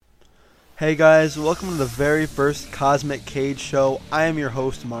Hey guys, welcome to the very first Cosmic Cage show. I am your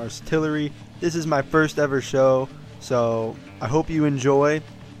host, Mars Tillery. This is my first ever show, so I hope you enjoy,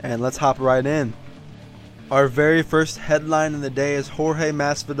 and let's hop right in. Our very first headline of the day is Jorge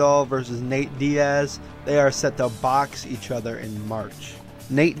Masvidal versus Nate Diaz. They are set to box each other in March.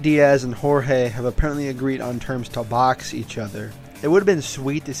 Nate Diaz and Jorge have apparently agreed on terms to box each other. It would have been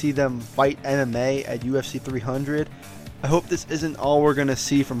sweet to see them fight MMA at UFC 300. I hope this isn't all we're going to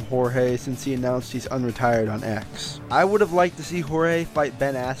see from Jorge since he announced he's unretired on X. I would have liked to see Jorge fight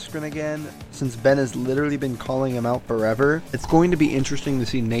Ben Askren again, since Ben has literally been calling him out forever. It's going to be interesting to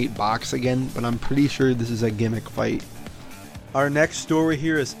see Nate box again, but I'm pretty sure this is a gimmick fight. Our next story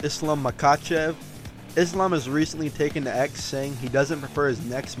here is Islam Makhachev. Islam has recently taken to X saying he doesn't prefer his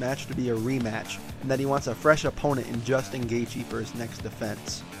next match to be a rematch, and that he wants a fresh opponent in Justin Gaethje for his next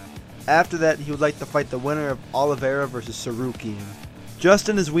defense. After that, he would like to fight the winner of Oliveira versus Sarukian.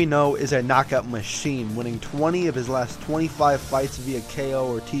 Justin, as we know, is a knockout machine, winning 20 of his last 25 fights via KO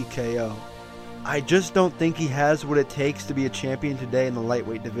or TKO. I just don't think he has what it takes to be a champion today in the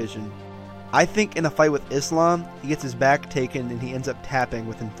lightweight division. I think in a fight with Islam, he gets his back taken and he ends up tapping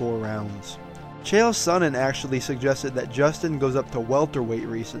within 4 rounds. Chael Sonnen actually suggested that Justin goes up to welterweight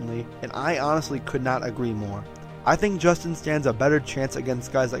recently, and I honestly could not agree more. I think Justin stands a better chance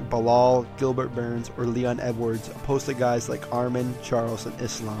against guys like Belal, Gilbert Burns, or Leon Edwards, opposed to guys like Arman, Charles, and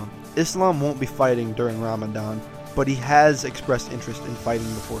Islam. Islam won't be fighting during Ramadan, but he has expressed interest in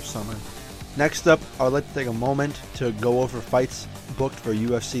fighting before summer. Next up, I would like to take a moment to go over fights booked for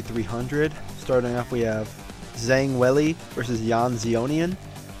UFC 300. Starting off, we have Zhang Weili versus Jan Zionian.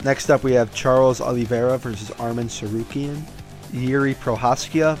 Next up, we have Charles Oliveira versus Arman Sarukian. Yuri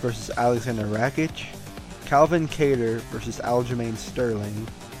Prochazka versus Alexander Rakic. Calvin Kattar versus Aljamain Sterling,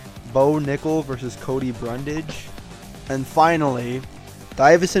 Bo Nickel versus Cody Brundage, and finally,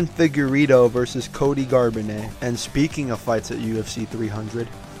 Deiveson Figueiredo versus Cody Garbrandt. And speaking of fights at UFC 300,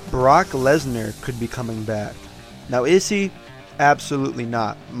 Brock Lesnar could be coming back. Now, is he? Absolutely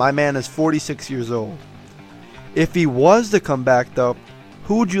not. My man is 46 years old. If he was to come back, though,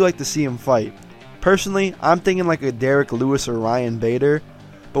 who would you like to see him fight? Personally, I'm thinking like a Derek Lewis or Ryan Bader.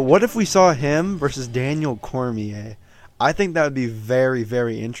 But what if we saw him versus Daniel Cormier? I think that would be very,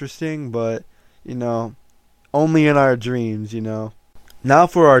 very interesting, but, only in our dreams, Now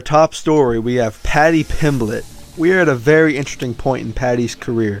for our top story, we have Paddy Pimblett. We are at a very interesting point in Paddy's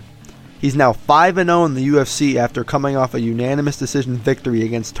career. He's now 5-0 in the UFC after coming off a unanimous decision victory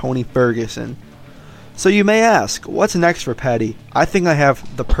against Tony Ferguson. So you may ask, what's next for Paddy? I think I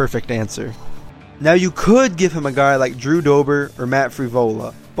have the perfect answer. Now you could give him a guy like Drew Dober or Matt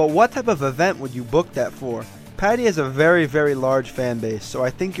Frivola, but what type of event would you book that for? Paddy has a very, very large fan base, so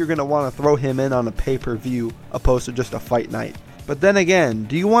I think you're going to want to throw him in on a pay-per-view opposed to just a fight night. But then again,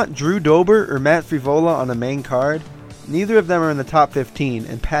 do you want Drew Dober or Matt Frivola on the main card? Neither of them are in the top 15,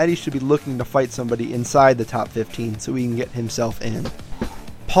 and Paddy should be looking to fight somebody inside the top 15 so he can get himself in.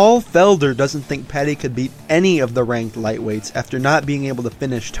 Paul Felder doesn't think Paddy could beat any of the ranked lightweights after not being able to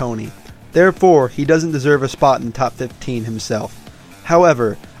finish Tony. Therefore, he doesn't deserve a spot in the top 15 himself.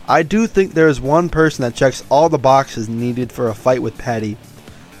 However, I do think there is one person that checks all the boxes needed for a fight with Paddy.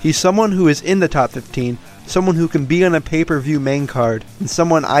 He's someone who is in the top 15, someone who can be on a pay-per-view main card, and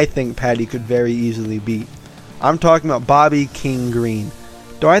someone I think Paddy could very easily beat. I'm talking about Bobby King Green.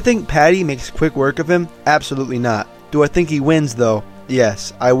 Do I think Paddy makes quick work of him? Absolutely not. Do I think he wins though?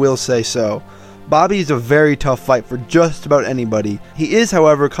 Yes, I will say so. Bobby is a very tough fight for just about anybody. He is,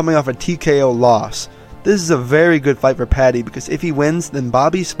 however, coming off a TKO loss. This is a very good fight for Paddy because if he wins, then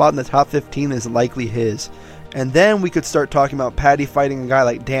Bobby's spot in the top 15 is likely his. And then we could start talking about Paddy fighting a guy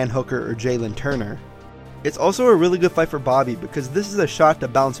like Dan Hooker or Jalen Turner. It's also a really good fight for Bobby because this is a shot to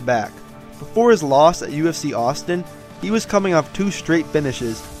bounce back. Before his loss at UFC Austin, he was coming off 2 straight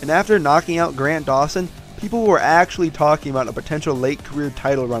finishes, and after knocking out Grant Dawson, people were actually talking about a potential late career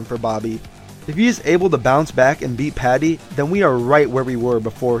title run for Bobby. If he is able to bounce back and beat Paddy, then we are right where we were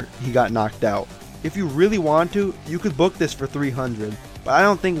before he got knocked out. If you really want to, you could book this for 300, but I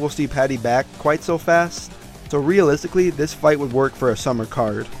don't think we'll see Paddy back quite so fast. So realistically, this fight would work for a summer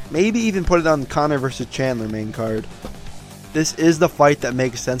card. Maybe even put it on the Conor vs. Chandler main card. This is the fight that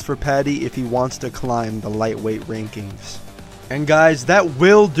makes sense for Paddy if he wants to climb the lightweight rankings. And guys, that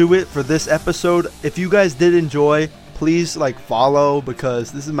will do it for this episode. If you guys did enjoy, please follow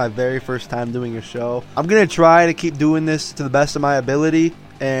because this is my very first time doing a show. I'm going to try to keep doing this to the best of my ability,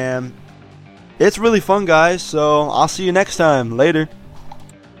 and it's really fun, guys, so I'll see you next time. Later.